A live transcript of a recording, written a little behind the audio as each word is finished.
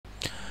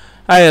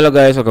Hi, hello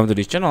guys, welcome to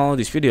this channel.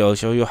 This video will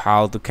show you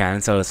how to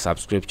cancel a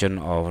subscription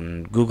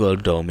on Google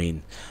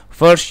domain.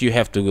 First, you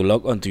have to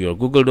log on to your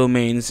Google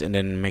domains and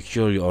then make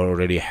sure you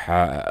already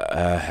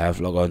have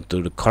logged on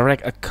to the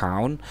correct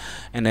account.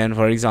 And then,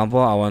 for example,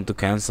 I want to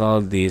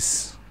cancel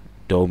this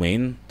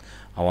domain.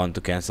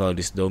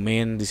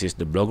 This is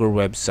the blogger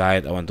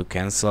website. I want to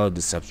cancel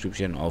the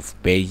subscription of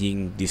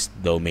paying this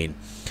domain.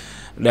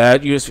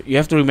 That you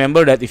have to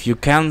remember that if you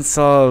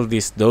cancel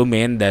this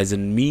domain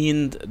doesn't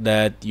mean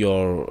that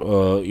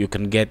you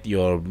can get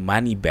your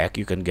money back,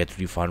 you can get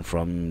refund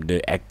from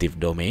the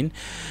active domain,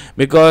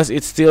 because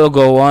it still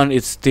go on,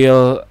 it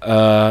still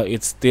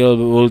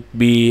will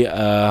be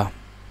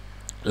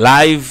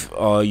live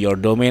your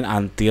domain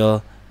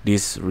until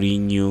this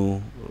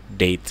renewal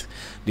date.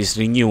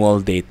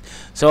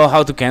 So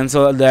how to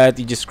cancel that?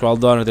 You just scroll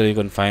down until you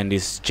can find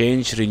this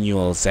change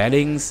renewal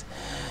settings,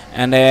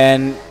 and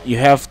then you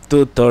have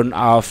to turn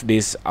off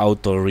this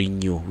auto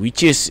renew,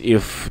 which is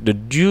if the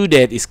due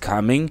date is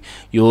coming,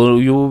 you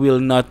will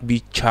not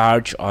be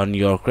charged on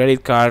your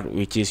credit card,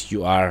 which is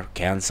you are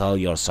cancel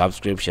your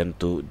subscription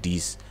to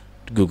this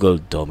Google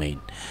domain.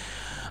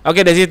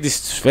 Okay, that's it.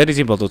 This is very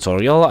simple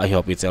tutorial. I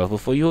hope it's helpful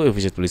for you. If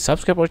you should, please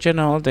subscribe our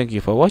channel. Thank you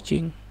for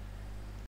watching.